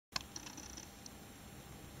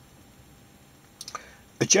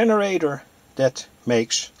a generator that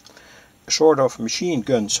makes a sort of machine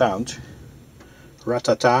gun sound,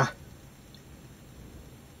 ratata,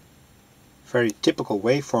 very typical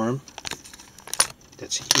waveform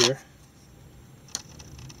that's here.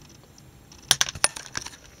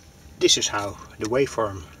 This is how the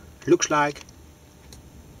waveform looks like,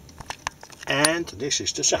 and this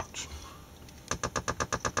is the sound.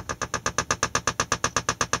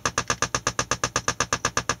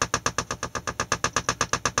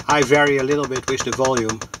 I vary a little bit with the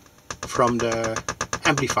volume from the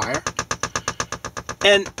amplifier,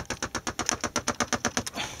 and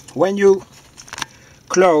when you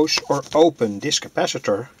close or open this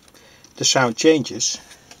capacitor, the sound changes.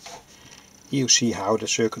 You see how the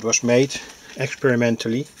circuit was made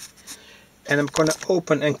experimentally, and I'm going to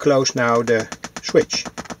open and close now the switch.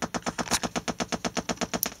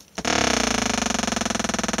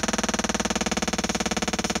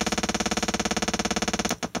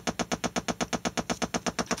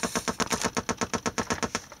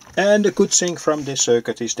 And the good thing from this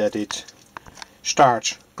circuit is that it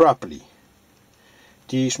starts properly.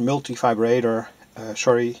 These multi-vibrator,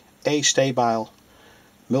 STABILE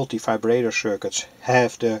multi-vibrator circuits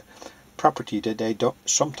have the property that they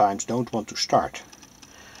sometimes don't want to start.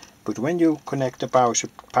 But when you connect the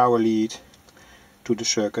power lead to the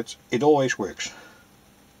circuit, it always works.